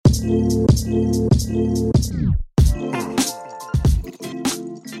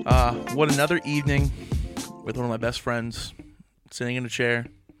What another evening with one of my best friends, sitting in a chair,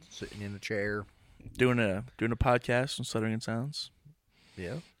 doing a podcast on Stuttering and Sounds.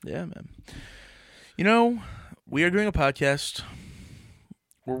 Yeah, man. You know, we are doing a podcast.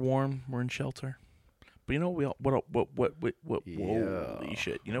 We're warm. We're in shelter. But you know what? Yeah. Holy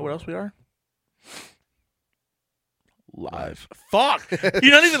shit! You know what else we are? Live. Fuck!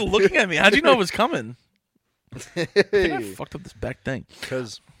 You're not even looking at me. How'd you know it was coming? I think I fucked up this back thing.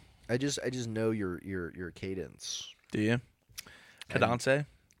 Because I just know your cadence. Do you? Cadence?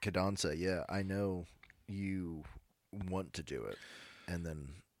 Cadence, yeah. I know you want to do it, and then,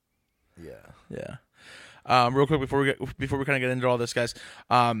 yeah. Real quick before we kind of get into all this, guys,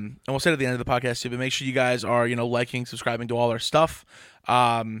 and we'll say it at the end of the podcast too, but make sure you guys are liking, subscribing to all our stuff,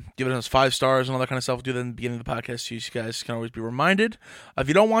 giving us 5 stars and all that kind of stuff. We'll do that in the beginning of the podcast so you guys can always be reminded. If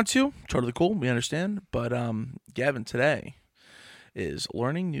you don't want to, totally cool, we understand. But Gavin today is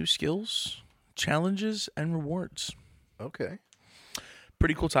learning new skills, challenges, and rewards. Okay.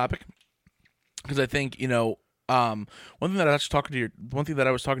 Pretty cool topic because I think one thing that I was talking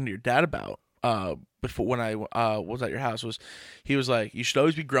to your dad about. Before when I was at your house he was like, you should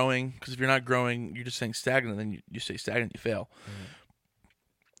always be growing, because if you're not growing, you're just staying stagnant, and then you stay stagnant, you fail. Mm-hmm.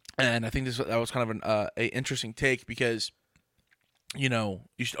 And I think that was kind of a interesting take, because you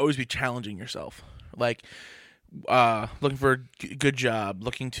should always be challenging yourself, like looking for a good job,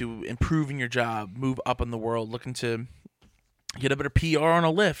 looking to improve in your job, move up in the world, looking to get a better PR on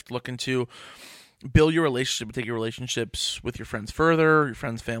a lift, looking to build your relationship and take your relationships with your friends further, your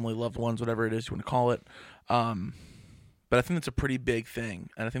friends, family, loved ones, whatever it is you want to call it. But I think that's a pretty big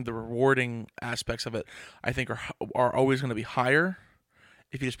thing. And I think the rewarding aspects of it, I think, are always going to be higher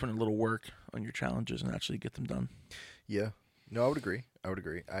if you just put in a little work on your challenges and actually get them done. Yeah. No, I would agree.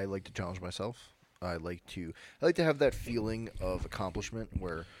 I like to challenge myself. I like to have that feeling of accomplishment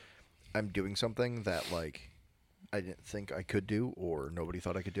where I'm doing something that, like, I didn't think I could do, or nobody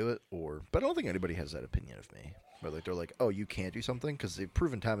thought I could do it, but I don't think anybody has that opinion of me. Where they're like, oh, you can't do something, because they've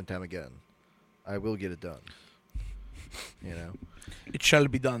proven time and time again, I will get it done. It shall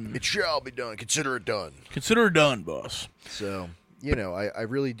be done. It shall be done. Consider it done. Consider it done, boss. So, I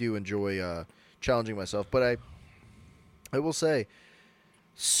really do enjoy challenging myself, but I will say,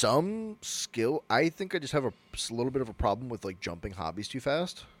 some skill, I think I just have a little bit of a problem with, like, jumping hobbies too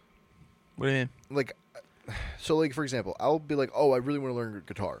fast. What do you mean? Like, so, like, for example, I'll be like, oh, I really want to learn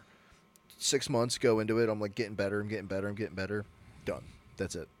guitar. 6 months, go into it. I'm, like, getting better. I'm getting better. Done.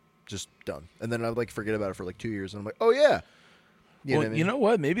 That's it. Just done. And then I, like, forget about it for, like, 2 years. And I'm like, oh, yeah. You know what I mean? You know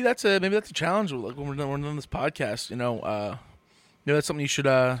what? Maybe that's a challenge. Like, when we're doing this podcast, that's something you should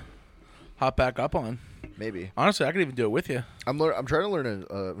hop back up on. Maybe. Honestly, I could even do it with you. I'm trying to learn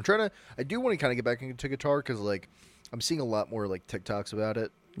I do want to kind of get back into guitar, because, like, I'm seeing a lot more, like, TikToks about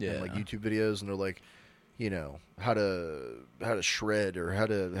it. Yeah. And, like, YouTube videos, and they're like, how to shred, or how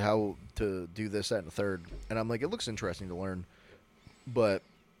to do this, that, and the third. And I'm like, it looks interesting to learn. But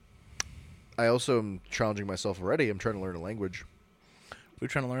I also am challenging myself already. I'm trying to learn a language. What are you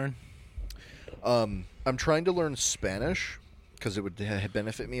trying to learn? I'm trying to learn Spanish, because it would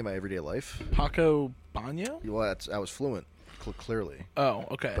benefit me in my everyday life. Paco Baño? Well, I was fluent, clearly. Oh,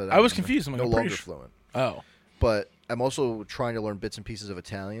 okay. But I was confused. I'm like, no longer fluent. Oh. But I'm also trying to learn bits and pieces of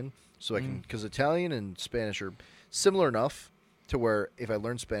Italian, so I can, because Italian and Spanish are similar enough to where if I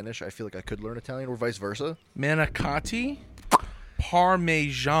learn Spanish, I feel like I could learn Italian, or vice versa. Manicotti,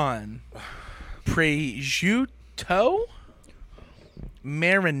 Parmesan, prosciutto,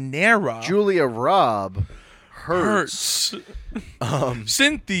 marinara, Julia Robb, Hertz.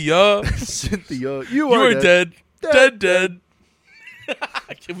 Cynthia, you are dead. Dead.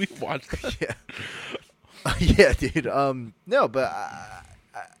 Can we watch that? Yeah. Yeah, dude. No, but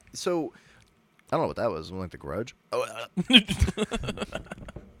so I don't know what that was. Like The Grudge.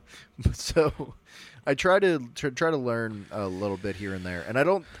 So I try to learn a little bit here and there, and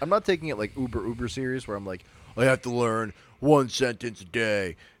I'm not taking it like uber serious, where I'm like, I have to learn 1 sentence a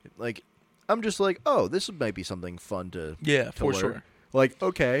day. Like, I'm just like, oh, this might be something fun to for learn. sure. Like,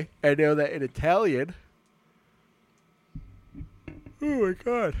 okay, I know that in Italian. Oh my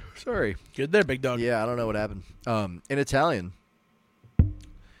god. Sorry. Good there, big dog. Yeah, I don't know what happened. In Italian,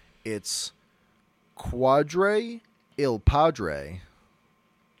 it's quadre il padre,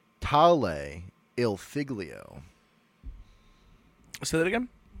 tale il figlio. Say that again?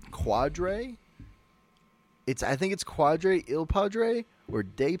 Quadre? I think it's quadre il padre or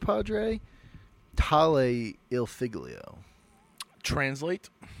de padre, tale il figlio. Translate?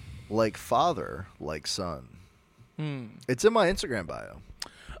 Like father, like son. It's in my Instagram bio.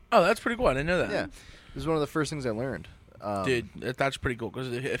 Oh, that's pretty cool. I didn't know that. Yeah, this is one of the first things I learned. Dude, that's pretty cool.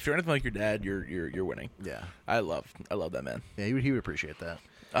 Because if you're anything like your dad, you're winning. Yeah, I love that man. yeah, he would appreciate that.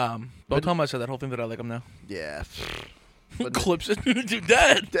 Don't tell him I said that whole thing that I like him now. Yeah, Clips it, dude.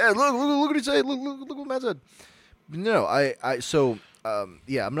 Dad, look what he said. Look what Matt said. No,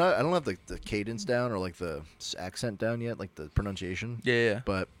 yeah, I don't have the cadence down or like the accent down yet, like the pronunciation. Yeah.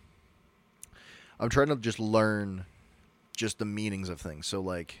 But I'm trying to just learn just the meanings of things. So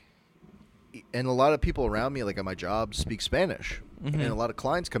like, and a lot of people around me, like at my job, speak Spanish, and a lot of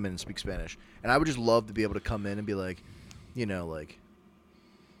clients come in and speak Spanish, and I would just love to be able to come in and be like, like,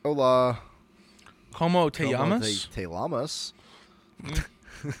 hola, ¿Cómo te llamas? Te llamas.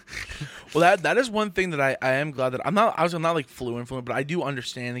 Well, that is one thing that I am glad that I'm not like fluent, but I do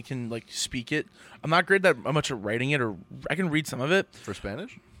understand and can like speak it. I'm not great that much at writing it, or I can read some of it For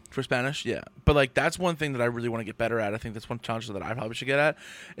Spanish. for Spanish. Yeah, but like that's one thing that I really want to get better at. I think that's one challenge that I probably should get at,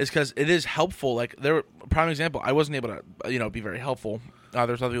 is because it is helpful. Like prime example, I wasn't able to be very helpful.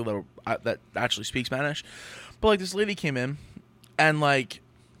 There's other people that actually speak Spanish, but like this lady came in and like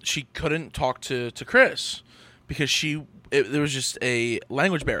she couldn't talk to Chris because there was just a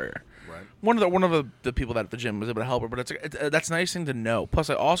language barrier. Right. One of the people that at the gym was able to help her, but that's a nice thing to know. Plus,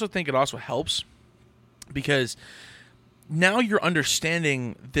 I also think it also helps because now you're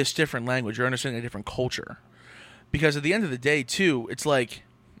understanding this different language. You're understanding a different culture. Because at the end of the day, too, it's like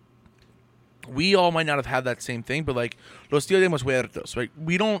we all might not have had that same thing, but like Los Dia de los Muertos, right?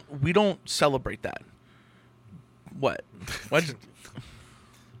 We don't celebrate that. What?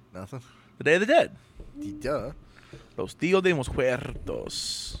 Nothing. The Day of the Dead. Duh. Los Dia de los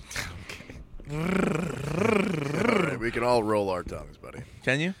Muertos. Right, we can all roll our tongues, buddy.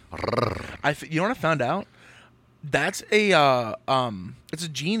 Can you? You know what I found out? That's it's a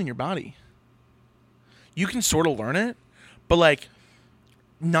gene in your body. You can sort of learn it, but like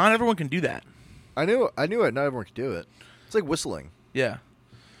not everyone can do that. I knew it. Not everyone could do it. It's like whistling. Yeah.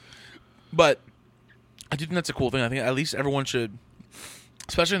 But I do think that's a cool thing. I think at least everyone should,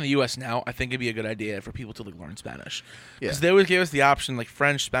 especially in the U.S. now, I think it'd be a good idea for people to like learn Spanish. Because they always gave us the option like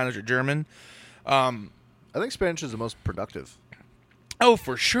French, Spanish, or German. I think Spanish is the most productive. Oh,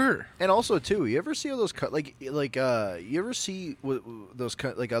 for sure. And also, too, you ever see all those you ever see those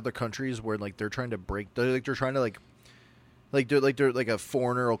like other countries where like they're trying to like a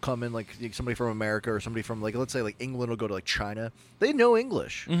foreigner will come in, like somebody from America or somebody from like let's say like England will go to like China. They know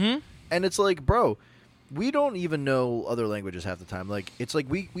English, and it's like, bro, we don't even know other languages half the time. Like it's like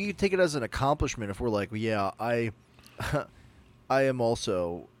we take it as an accomplishment if we're like, yeah, I am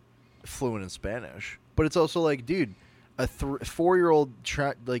also fluent in Spanish, but it's also like, dude, a 4-year-old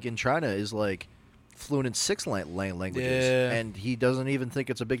like in China is like fluent in 6 languages, and he doesn't even think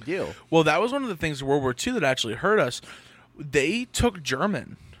it's a big deal. Well, that was one of the things in World War II that actually hurt us. They took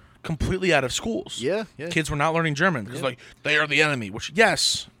German completely out of schools. Yeah. Kids were not learning German because like they are the enemy. Which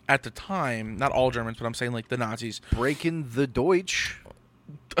yes, at the time, not all Germans, but I'm saying like the Nazis breaking the Deutsch.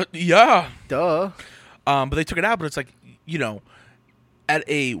 Yeah. Duh. But they took it out. But it's like at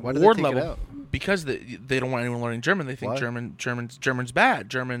a ward level, because they don't want anyone learning German. They think German's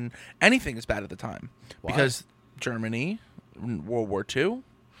bad. Anything is bad at the time. Why? Because Germany, World War II,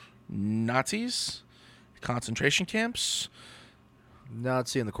 Nazis, concentration camps. Not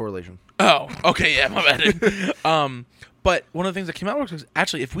seeing the correlation. Oh, okay, yeah, my bad. But one of the things that came out was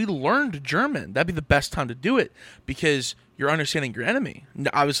actually, if we learned German, that'd be the best time to do it because you're understanding your enemy.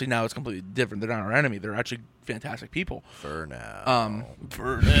 Obviously, now it's completely different. They're not our enemy. They're actually fantastic people. For now.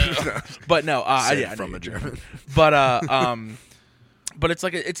 But no, from a German. But it's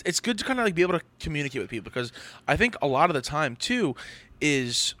like it's good to kind of like be able to communicate with people because I think a lot of the time too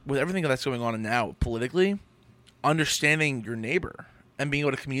is with everything that's going on now politically, understanding your neighbor and being able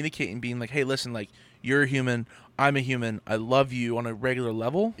to communicate and being like, hey, listen, like you're a human, I'm a human, I love you on a regular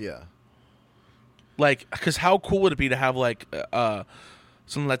level. Yeah. Like, because how cool would it be to have like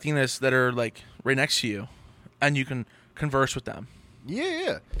some Latinas that are like right next to you, and you can converse with them.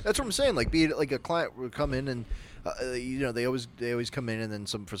 Yeah. That's what I'm saying. Like, be it like a client would come in and they always come in, and then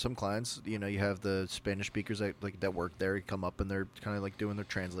for some clients, you have the Spanish speakers that work there. Come up and they're kind of like doing their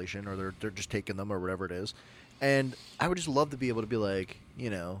translation, or they're just taking them or whatever it is. And I would just love to be able to be like,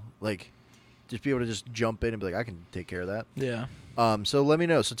 like just be able to just jump in and be like, I can take care of that. Yeah. So let me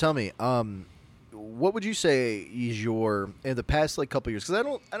know. So tell me, what would you say is in the past like couple years?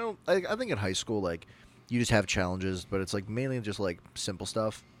 Because I think in high school like you just have challenges, but it's like mainly just like simple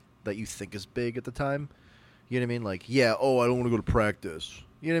stuff that you think is big at the time. You know what I mean? Like, I don't want to go to practice.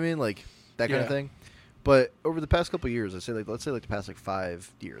 You know what I mean? Like that kind of thing. But over the past couple of years, let's say the past like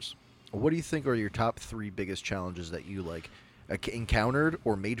 5 years, what do you think are your top 3 biggest challenges that you like encountered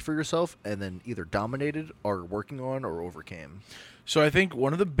or made for yourself, and then either dominated, or working on, or overcame? So I think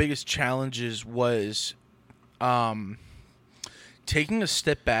one of the biggest challenges was taking a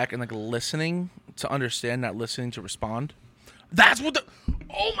step back and like listening to understand, not listening to respond. That's what the...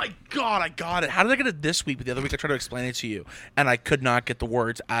 Oh my God, I got it. How did I get it this week? But the other week I tried to explain it to you, and I could not get the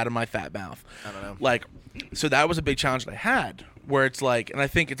words out of my fat mouth. I don't know. Like, so that was a big challenge that I had, where it's like, and I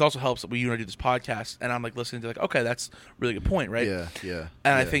think it also helps that we do this podcast, and I'm like listening to like, okay, that's a really good point, right? Yeah.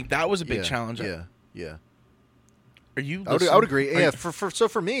 And I think that was a big challenge. Yeah. Are you? I would agree. Yeah.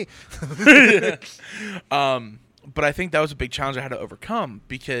 For me. But I think that was a big challenge I had to overcome,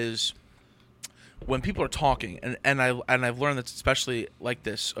 because when people are talking, and I've learned that, especially like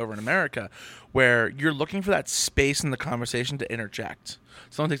this over in America, where you're looking for that space in the conversation to interject.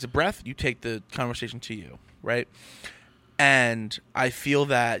 Someone takes a breath, you take the conversation to you, right? And I feel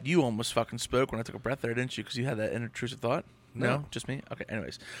that you almost fucking spoke when I took a breath there, didn't you? Because you had that intrusive thought. No, just me. Okay.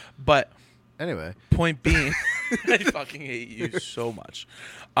 Anyways, but anyway, point being, I fucking hate you so much.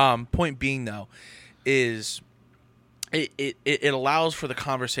 Point being, though, is it allows for the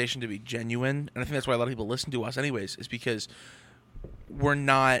conversation to be genuine, and I think that's why a lot of people listen to us anyways, is because we're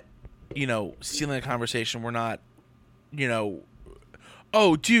not, stealing a conversation. We're not,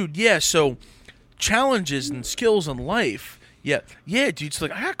 oh, dude, yeah, so challenges and skills in life. Yeah, dude, so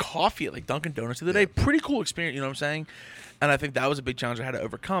like I had coffee at like Dunkin' Donuts the other day. Pretty cool experience, you know what I'm saying? And I think that was a big challenge I had to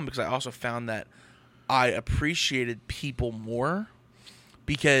overcome, because I also found that I appreciated people more.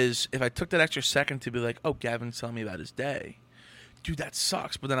 Because if I took that extra second to be like, oh, Gavin's telling me about his day, dude, that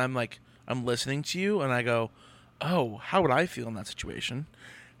sucks. But then I'm like, I'm listening to you, and I go, oh, how would I feel in that situation?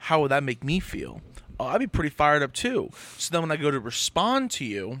 How would that make me feel? Oh, I'd be pretty fired up too. So then when I go to respond to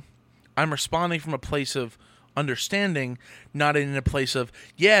you, I'm responding from a place of understanding, not in a place of,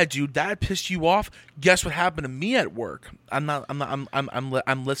 yeah, dude, that pissed you off. Guess what happened to me at work? I'm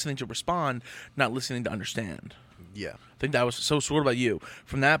listening to respond, not listening to understand. Yeah. I think that was so. What about you?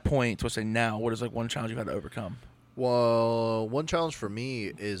 From that point to say now, what is like one challenge you've had to overcome? Well, one challenge for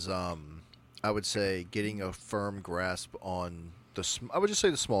me is, I would say, getting a firm grasp on I would just say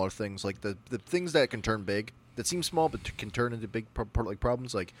the smaller things, like the things that can turn big, that seem small but can turn into big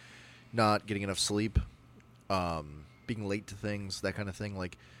problems, like not getting enough sleep, being late to things, that kind of thing.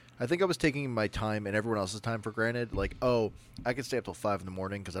 Like, I think I was taking my time and everyone else's time for granted. Like, oh, I could stay up till 5 in the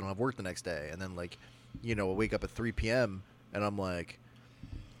morning because I don't have work the next day, and then like, I wake up at 3 p.m. and I'm like,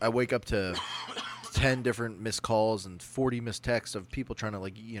 I wake up to 10 different missed calls and 40 missed texts of people trying to,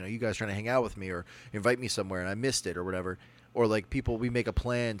 like, you guys trying to hang out with me or invite me somewhere, and I missed it or whatever. Or like we make a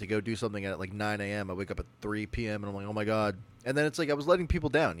plan to go do something at like 9 a.m. I wake up at 3 p.m. and I'm like, oh my God. And then it's like I was letting people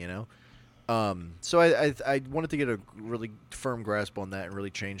down, So I wanted to get a really firm grasp on that and really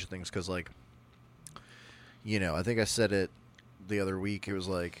change things, because like, I think I said it the other week. It was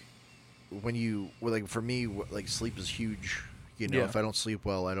like, for me, like, sleep is huge. If I don't sleep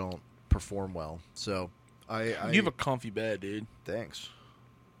well, I don't perform well. So you have a comfy bed, dude. Thanks.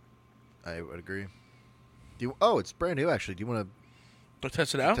 I would agree. It's brand new, actually. Do you want to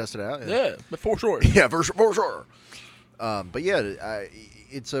test it out? Test it out? Yeah, but for sure. Yeah, for sure. But yeah,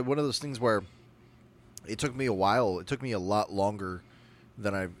 it's one of those things where it took me a while. It took me a lot longer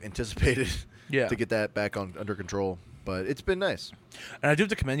than I anticipated to get that back under control. But it's been nice. And I do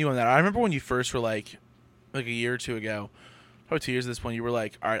have to commend you on that. I remember when you first were like a year or two ago, probably 2 years at this point, you were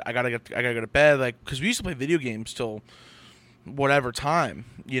like, all right, I gotta go to bed, like, because we used to play video games till whatever time,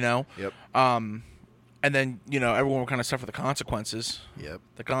 Yep. And then, everyone would kind of suffer the consequences. Yep.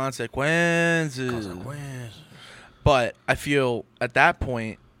 The consequences. But I feel at that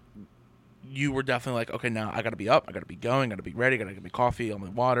point, you were definitely like, okay, now I got to be up. I got to be going. I got to be ready. I got to get me coffee, all my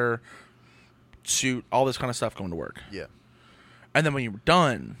water, suit, all this kind of stuff going to work. Yeah. And then when you were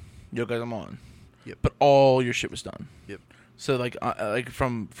done, yo, guys, I'm on. Yep. But all your shit was done. Yep. So, like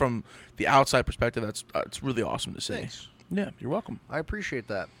from the outside perspective, it's really awesome to see. Thanks. Yeah, you're welcome. I appreciate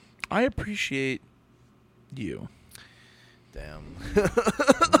that. I appreciate you. Damn.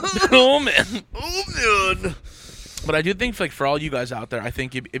 Oh man. But I do think, like, for all you guys out there, I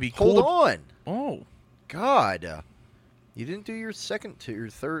think it'd be cool. Hold on. Oh, God. You didn't do your second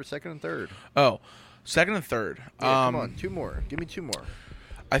and third. Oh, second and third. Yeah, come on, 2 more. Give me 2 more.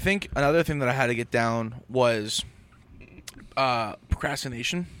 I think another thing that I had to get down was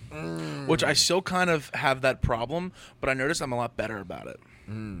procrastination, which I still kind of have that problem, but I noticed I'm a lot better about it,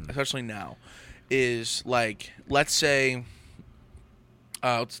 especially now. Is like, let's say,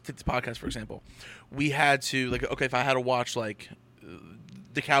 let's take this podcast for example. We had to, like, okay, if I had to watch like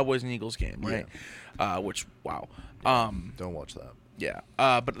the Cowboys and Eagles game, right? Yeah. Which, wow. Don't watch that. Yeah.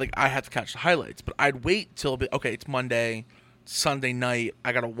 But like, I had to catch the highlights, but I'd wait till okay, it's Monday. Sunday night,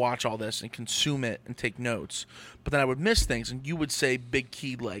 I got to watch all this and consume it and take notes. But then I would miss things, and you would say big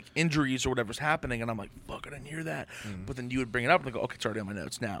key like injuries or whatever's happening, and I'm like, fuck, I didn't hear that. But then you would bring it up and I go, okay, it's already on my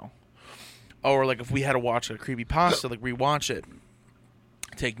notes now. Or like if we had to watch a creepypasta, like rewatch it,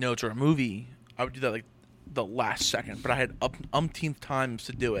 take notes, or a movie, I would do that like the last second. But I had umpteenth times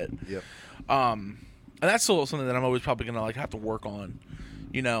to do it. Yep. And that's still something that I'm always probably gonna like have to work on,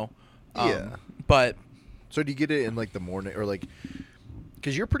 you know. Yeah. But So do you get it in like the morning or like?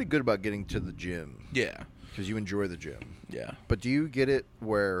 Because you're pretty good about getting to the gym. yeah, Because you enjoy the gym. yeah. But do you get it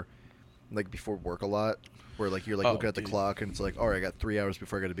where, like before work a lot, where like you're like Oh, looking at the dude. clock and it's like, all right, I got 3 hours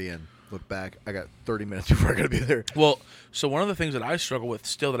before I got to be in. Look back, I got 30 minutes before I got to be there. Well, so one of the things that I struggle with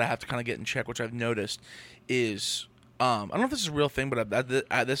still that I have to kind of get in check, which I've noticed, is I don't know if this is a real thing, but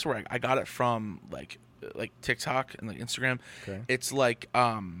this is where I got it from, like TikTok and like Instagram. Okay. It's like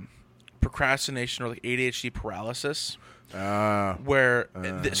procrastination or like ADHD paralysis, Ah. where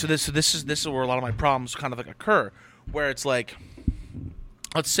so this is where a lot of my problems kind of like occur, where it's like,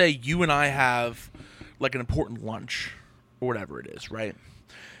 let's say you and I have like an important lunch or whatever it is, right?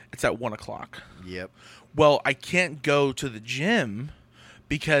 It's at 1:00. Yep. Well, I can't go to the gym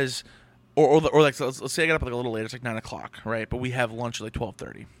because, or like so let's say I get up like a little later. It's like 9:00, right? But we have lunch at like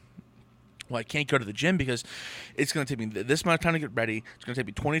 12:30. Well, I can't go to the gym because it's going to take me this amount of time to get ready. It's going to take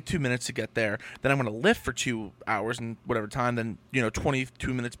me 22 minutes to get there. Then I'm going to lift for 2 hours and whatever time. Then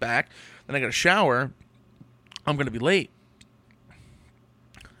 22 minutes back. Then I got to shower. I'm going to be late.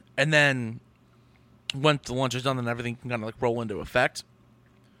 And then once the lunch is done, then everything can kind of like roll into effect.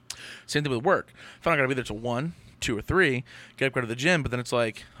 Same thing with work. If I'm not going to be there till 1, 2, or 3, get up, go to the gym. But then it's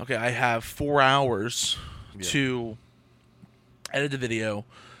like, okay, I have 4 hours to edit the video,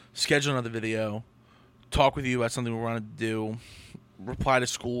 schedule another video, talk with you about something we want to do, reply to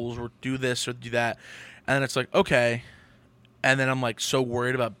schools, or do this or do that. And then it's like, okay. And then I'm like so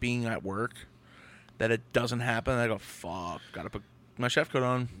worried about being at work that it doesn't happen. And I go, fuck, got to put my chef coat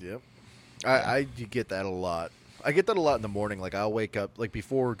on. Yep. I do get that a lot. I get that a lot in the morning. Like, I'll wake up, like,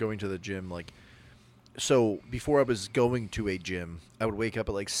 before going to the gym, like, so before I was going to a gym, I would wake up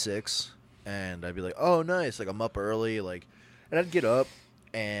at, like, 6, and I'd be like, oh, nice, like, I'm up early, like, and I'd get up,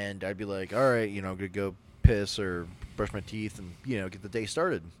 and I'd be like, all right, I'm going to go piss or brush my teeth and, get the day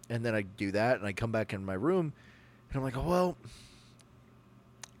started. And then I'd do that, and I'd come back in my room, and I'm like, oh, well,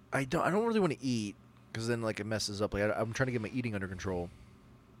 I don't really want to eat, because then, like, it messes up. Like, I'm trying to get my eating under control,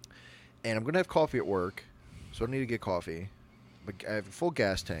 and I'm going to have coffee at work. So I don't need to get coffee. But I have a full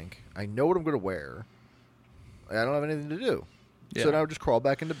gas tank. I know what I'm going to wear. I don't have anything to do. Yeah. So then I would just crawl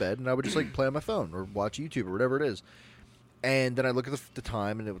back into bed, and I would just like play on my phone or watch YouTube or whatever it is. And then I look at the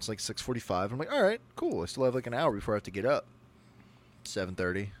time, and it was like 6:45. I'm like, all right, cool. I still have like an hour before I have to get up.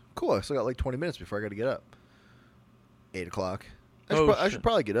 7:30. Cool. I still got like 20 minutes before I got to get up. 8 o'clock. I should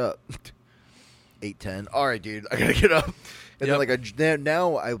probably get up. 8:10. All right, dude. I got to get up. And then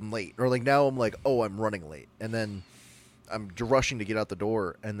now I'm late, or like now I'm like, oh, I'm running late, and then I'm rushing to get out the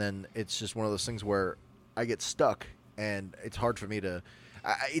door, and then it's just one of those things where I get stuck, and it's hard for me to.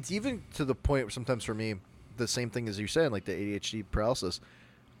 It's even to the point where sometimes for me, the same thing as you're saying, like the ADHD paralysis.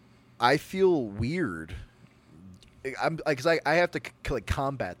 I feel weird. I'm because I have to like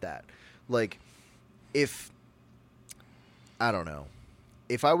combat that. Like, if I don't know,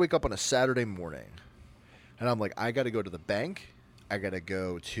 if I wake up on a Saturday morning. And I'm like, I got to go to the bank. I got to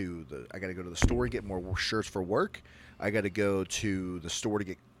go to the store and get more shirts for work. I got to go to the store to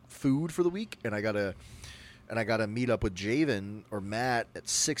get food for the week, and I got to meet up with Gavin or Matt at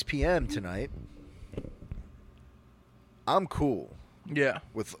 6 p.m. tonight. I'm cool. Yeah.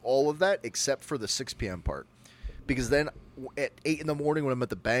 With all of that except for the 6 p.m. part. Because then at 8 in the morning when I'm at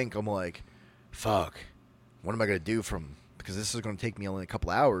the bank, I'm like, fuck, what am I going to do because this is going to take me only a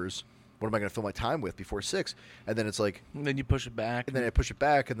couple hours. What am I going to fill my time with before 6? And then it's like... And then you push it back. And then I push it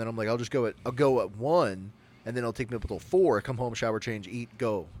back, and then I'm like, I'll go at 1, and then it'll take me up until 4. I come home, shower, change, eat,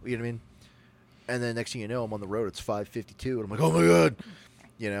 go. You know what I mean? And then next thing you know, I'm on the road. It's 5:52, and I'm like, oh, my God.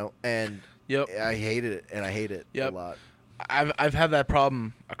 And I hated it, and I hate it a lot. I've had that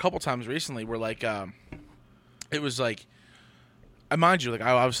problem a couple times recently where, like, it was like... I mind you, like,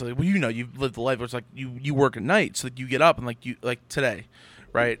 I obviously... Well, you've lived the life where it's like you work at night, so you get up, and, like today...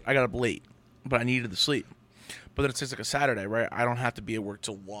 Right, I got up late, but I needed the sleep. But then it's like a Saturday, right? I don't have to be at work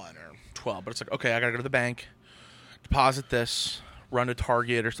till 1 or 12. But it's like, okay, I got to go to the bank, deposit this, run to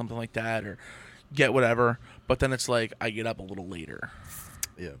Target or something like that, or get whatever. But then it's like I get up a little later.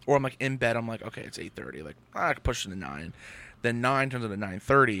 Yeah. Or I'm like in bed. I'm like, okay, it's 8:30. Like, I can push it to 9. Then 9 turns into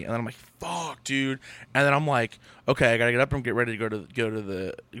 9:30, and then I'm like, fuck, dude. And then I'm like, okay, I got to get up and get ready to go to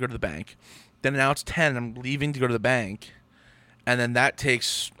the bank. Then now it's 10, and I'm leaving to go to the bank. and then that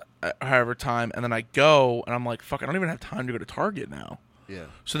takes however time, and then I go, and I'm like, fuck, I don't even have time to go to Target now. Yeah.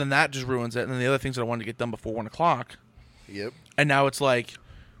 So then that just ruins it, and then the other things that I wanted to get done before 1 o'clock. Yep. And now it's like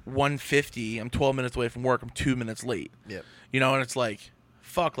 1:50. I'm 12 minutes away from work. I'm 2 minutes late. Yep. You know, and it's like,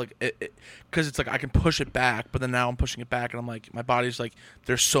 fuck, like, because it's like I can push it back, but then now I'm pushing it back, and I'm like, my body's like,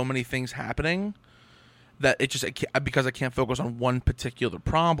 there's so many things happening that it just, because I can't focus on one particular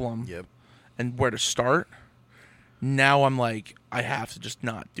problem. Yep. And where to start. Now I'm like, I have to just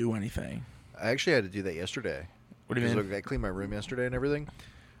not do anything. I actually had to do that yesterday. What do you mean? Look, I cleaned my room yesterday and everything.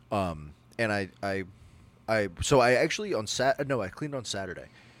 And I actually I cleaned on Saturday.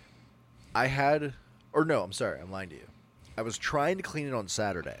 I'm sorry, I'm lying to you. I was trying to clean it on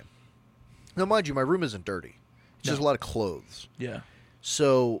Saturday. Now, mind you, my room isn't dirty. It's just a lot of clothes. Yeah.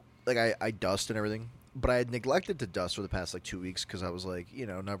 So, like, I dust and everything, but I had neglected to dust for the past, like, 2 weeks because I was, like,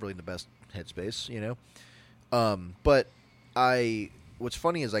 not really in the best headspace, But what's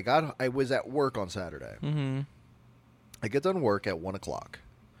funny is I was at work on Saturday. Mm-hmm. I get done work at 1 o'clock.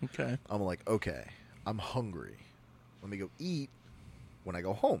 Okay. I'm like, okay, I'm hungry. Let me go eat when I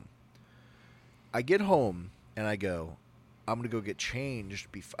go home. I get home and I go, I'm going to go get changed.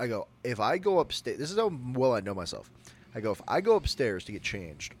 I go, if I go upstairs, this is how well I know myself. I go, if I go upstairs to get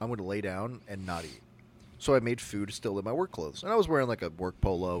changed, I'm going to lay down and not eat. So I made food still in my work clothes. And I was wearing like a work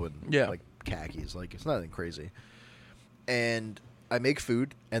polo and like khakis. Like, it's nothing crazy. And I make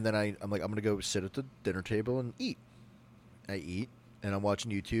food and then I'm like, I'm going to go sit at the dinner table and eat. I eat and I'm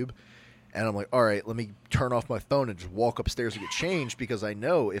watching YouTube. And I'm like, all right, let me turn off my phone and just walk upstairs and get changed because I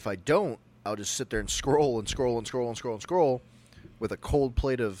know if I don't, I'll just sit there and scroll with a cold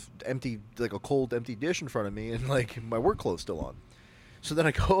plate of empty, like a cold empty dish in front of me and like my work clothes still on. So then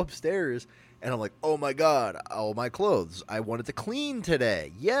I go upstairs and I'm like, oh my God, all my clothes. I wanted to clean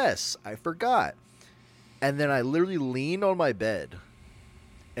today. Yes, I forgot. And then I literally lean on my bed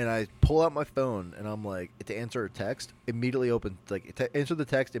and I pull out my phone and I'm like, to answer a text, immediately open, answer the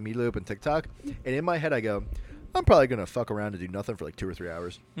text, immediately open TikTok. And in my head I go, I'm probably going to fuck around and do nothing for like 2 or 3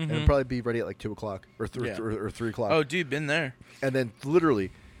 hours. Mm-hmm. And I'll probably be ready at like 2 o'clock or 3 o'clock. Oh, dude, been there. And then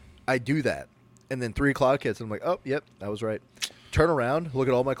literally I do that. And then 3 o'clock hits and I'm like, oh, yep, I was right. Turn around, look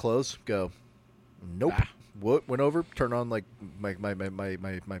at all my clothes, go, nope. What went over? Turn on like my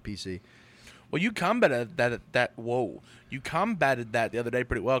PC. Well, you combated that. Whoa, you combated that the other day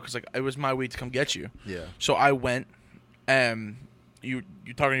pretty well because like it was my week to come get you. Yeah. So I went, you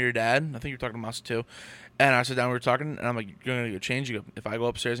talking to your dad? I think you're talking to Mas too. And I sat down, we were talking, and I'm like, "You're gonna get changed." You go, "If I go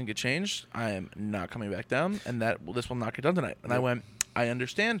upstairs and get changed, I am not coming back down, and this will not get done tonight." And I went, "I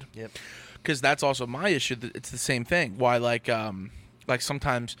understand." Yep. Because that's also my issue. It's the same thing. Why like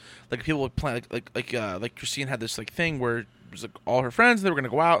sometimes like people would plan like Christine had this like thing where it was like all her friends, they were gonna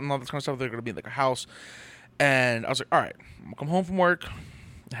go out and all this kind of stuff. They're gonna be in like a house, and I was like, all right, I'm gonna come home from work.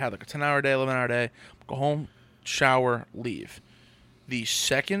 I had like a 10-hour day, 11-hour day. Go home, shower, leave. The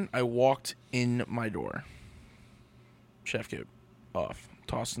second I walked in my door, chef coat off,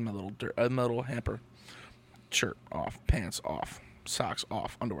 tossed in my little hamper, shirt off, pants off, socks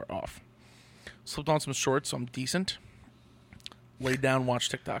off, underwear off. Slipped on some shorts, so I'm decent. Laid down,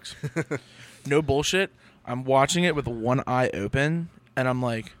 watched TikToks. No bullshit. I'm watching it with one eye open, and I'm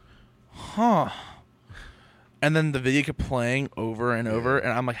like, huh. And then the video kept playing over and over,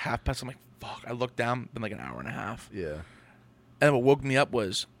 and I'm like half past. I'm like, fuck. I looked down, been like an hour and a half. Yeah. And what woke me up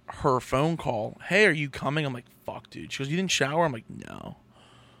was her phone call. Hey, are you coming? I'm like, fuck, dude. She goes, you didn't shower? I'm like, no.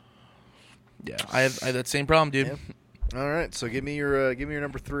 Yeah, I have that same problem, dude. Yep. All right, so give me your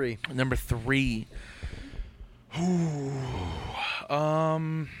number 3. Number 3.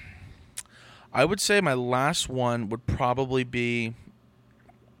 I would say my last one would probably be.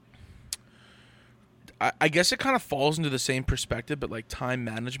 I guess it kind of falls into the same perspective, but like time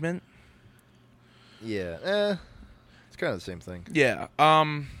management. Yeah, it's kind of the same thing. Yeah.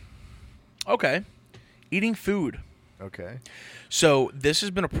 Okay. Eating food. Okay. So this has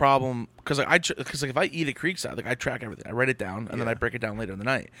been a problem because if I eat at Creekside, like I track everything, I write it down, and then I break it down later in the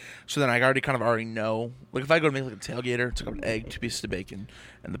night. So then I already know. Like if I go to make like a tailgater, it's like an egg, 2 pieces of bacon,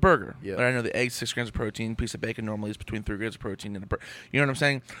 and the burger. Yeah. Like I know the egg, 6 grams of protein. Piece of bacon normally is between 3 grams of protein and you know what I'm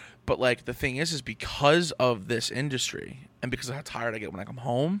saying? But like the thing is because of this industry and because of how tired I get when I come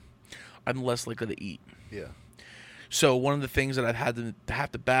home, I'm less likely to eat. Yeah. So one of the things that I've had to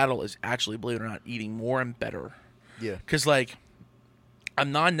have to battle is actually, believe it or not, eating more and better. Yeah. Because like.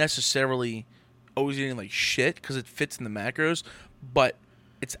 I'm not necessarily always eating like shit because it fits in the macros, but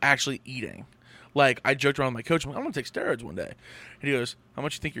it's actually eating. Like I joked around with my coach, I'm gonna take steroids one day, and he goes, "How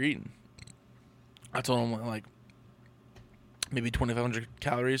much you think you're eating?" I told him like maybe 2,500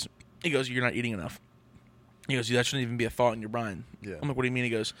 calories. He goes, "You're not eating enough." He goes, that shouldn't even be a thought in your mind. Yeah. I'm like, what do you mean? He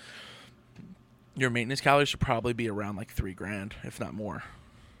goes, your maintenance calories should probably be around like $3,000, if not more.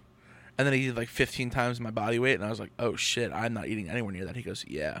 And then he did like 15 times my body weight, and I was like, oh shit, I'm not eating anywhere near that. He goes,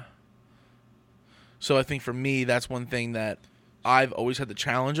 yeah. So I think for me, that's one thing that I've always had the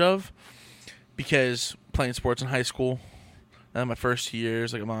challenge of, because playing sports in high school, and then my first 2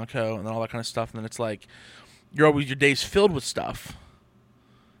 years, like at Monaco, and then all that kind of stuff, and then it's like, your day's filled with stuff,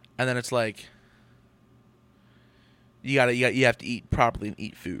 and then it's like, you have to eat properly and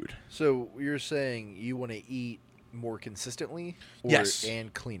eat food. So you're saying you want to eat more consistently, Yes,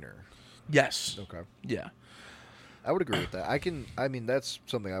 and cleaner? Yes. Okay. Yeah. I would agree with that. I mean, that's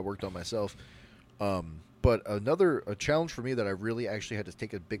something I worked on myself. But a challenge for me that I really actually had to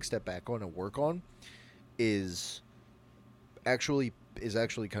take a big step back on and work on is actually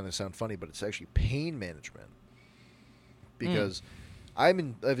kind of sound funny, but it's actually pain management. Because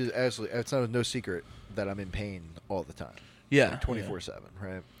it's no secret that I'm in pain all the time. Yeah. 24/7,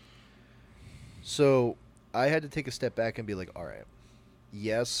 right? So I had to take a step back and be like, all right,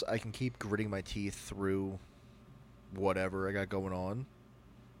 yes, I can keep gritting my teeth through whatever I got going on.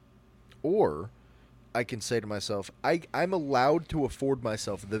 Or I can say to myself, I'm allowed to afford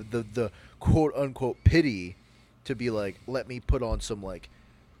myself the quote unquote pity to be like, let me put on some like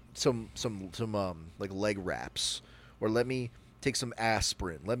some like leg wraps, or let me take some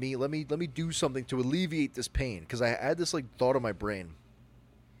aspirin. Let me do something to alleviate this pain, because I had this like thought in my brain,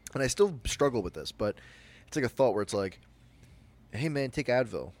 and I still struggle with this, but it's like a thought where it's like, hey man, take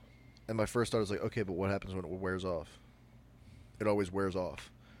Advil. And my first thought was like, okay, but what happens when it wears off? It always wears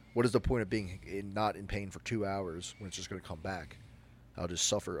off. What is the point of being not in pain for 2 hours when it's just going to come back? I'll just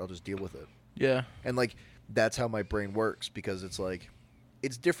suffer. I'll just deal with it. Yeah. And like, that's how my brain works, because it's like,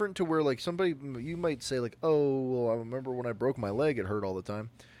 it's different to where like somebody, you might say like, oh, well, I remember when I broke my leg, it hurt all the time.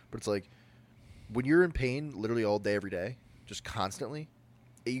 But it's like, when you're in pain literally all day, every day, just constantly,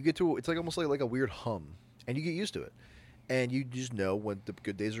 you get to, it's like almost like a weird hum, and you get used to it. And you just know when the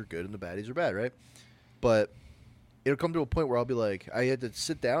good days are good and the bad days are bad, right? But it'll come to a point where I'll be like, I had to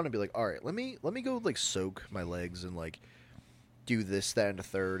sit down and be like, all right, let me go like soak my legs and like do this, that, and the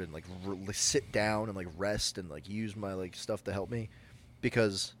third, and like sit down and like rest and like use my like stuff to help me,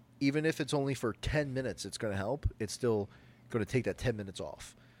 because even if it's only for 10 minutes, it's going to help. It's still going to take that 10 minutes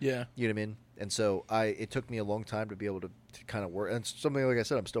off. Yeah. You know what I mean? And so it took me a long time to be able to kind of work, and it's something, like I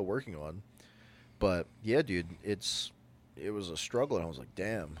said, I'm still working on. But yeah, dude, it was a struggle, and I was like,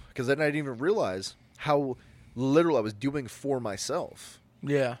 damn, because then I didn't even realize how little I was doing for myself.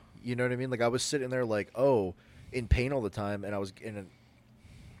 Yeah. You know what I mean? Like, I was sitting there like, oh, in pain all the time, and I was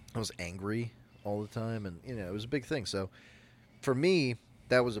angry all the time, and it was a big thing. So for me,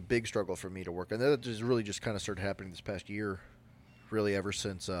 that was a big struggle for me to work, and that just really just kind of started happening this past year, really ever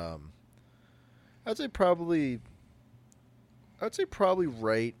since I'd say probably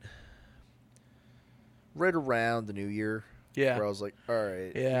right around the new year. Yeah. Where I was like, all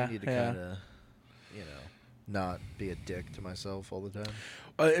right, Yeah, I need to kind of, not be a dick to myself all the time.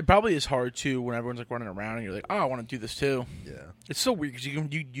 It probably is hard too when everyone's like running around and you're like, oh, I want to do this too. Yeah. It's so weird because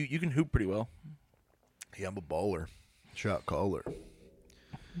you can hoop pretty well. Yeah, I'm a baller. Shot caller.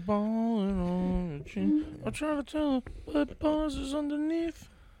 Balling on your chin. I'm trying to tell her what bars is underneath.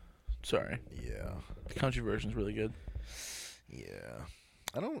 Sorry. Yeah. The country version's really good. Yeah.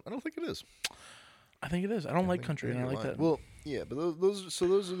 I don't think it is. I think it is. I don't like country, and I like that. Well, yeah, but those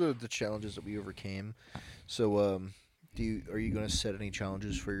are the challenges that we overcame. So, are you going to set any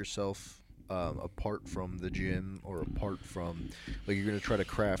challenges for yourself apart from the gym, or apart from, like, you're going to try to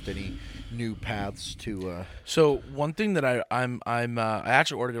craft any new paths to? So one thing that I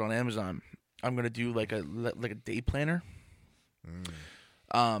actually ordered it on Amazon. I'm going to do like a day planner.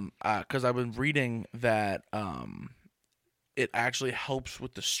 Because I've been reading that it actually helps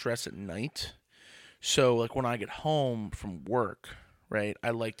with the stress at night. So, like, when I get home from work, right,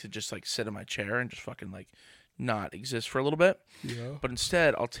 I like to just, like, sit in my chair and just fucking, like, not exist for a little bit. Yeah. But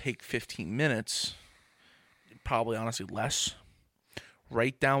instead, I'll take 15 minutes, probably, honestly, less,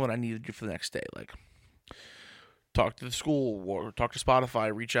 write down what I need to do for the next day. Like, talk to the school, or talk to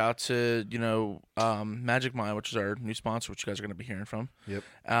Spotify, reach out to, Magic Mind, which is our new sponsor, which you guys are going to be hearing from. Yep.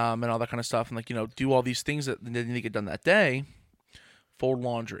 And all that kind of stuff. And, like, do all these things that need to get done that day. Fold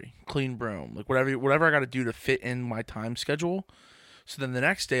laundry, clean broom, like whatever I got to do to fit in my time schedule. So then the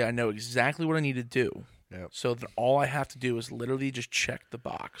next day I know exactly what I need to do. Yep. So then all I have to do is literally just check the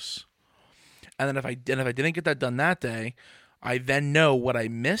box. And then if I didn't get that done that day, I then know what I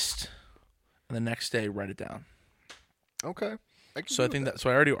missed, and the next day write it down. Okay. So I think that.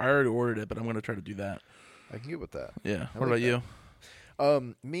 So I already ordered it, but I'm going to try to do that. I can get with that. Yeah. What about you?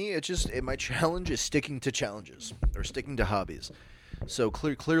 Me, my challenge is sticking to challenges or sticking to hobbies. So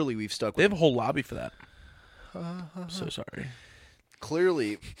clearly we've stuck They with have a whole lobby for that. So sorry.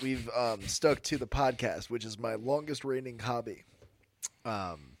 Clearly, we've stuck to the podcast, which is my longest reigning hobby.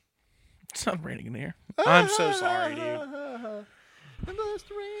 It's not raining in here. I'm so sorry, dude.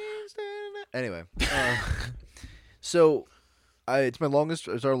 Anyway, so it's my longest.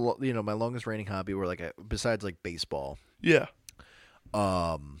 It's our my longest reigning hobby. Where besides like baseball. Yeah.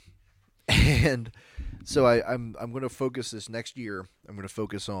 And so I'm going to focus this next year. I'm going to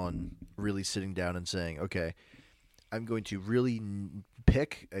focus on really sitting down and saying, okay, I'm going to really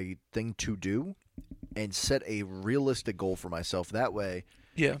pick a thing to do and set a realistic goal for myself. That way,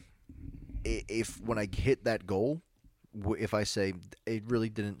 yeah, if when I hit that goal, if I say it really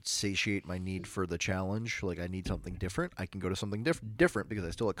didn't satiate my need for the challenge, like I need something different, I can go to something different because I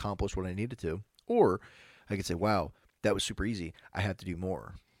still accomplished what I needed to. Or I could say, wow, that was super easy. I have to do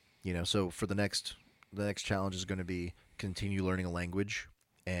more. So for the next challenge is going to be continue learning a language,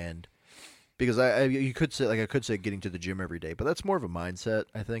 and because I could say getting to the gym every day, but that's more of a mindset,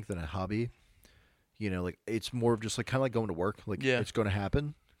 I think, than a hobby. Like it's more of just like kind of like going to work, like it's going to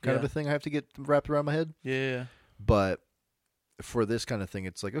happen kind of a thing. I have to get wrapped around my head. Yeah. But for this kind of thing,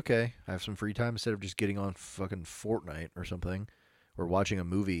 it's like, okay, I have some free time instead of just getting on fucking Fortnite or something, or watching a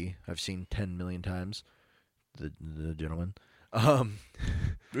movie I've seen 10 million times. The gentleman.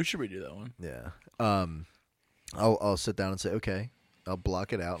 We should redo that one. Yeah. I'll sit down and say, okay, I'll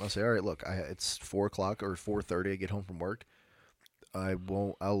block it out and I'll say, all right, look, it's 4:00 or 4:30. I get home from work.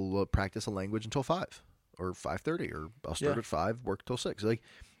 I'll practice a language until 5 or 5:30, or I'll start at 5, work till 6. Like,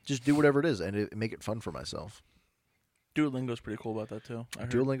 just do whatever it is and make it fun for myself. Duolingo's pretty cool about that too.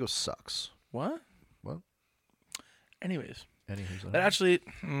 Duolingo sucks. What? What? Anyways, that actually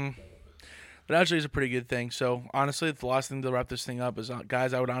is a pretty good thing. So honestly, the last thing to wrap this thing up is,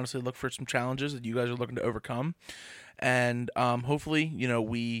 guys, I would honestly look for some challenges that you guys are looking to overcome, and hopefully,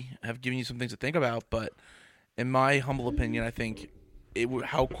 we have given you some things to think about. But in my humble opinion, I think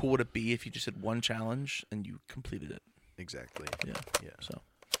how cool would it be if you just did one challenge and you completed it? Exactly. Yeah. So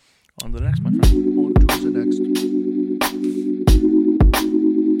on to the next, my friend. On to the next.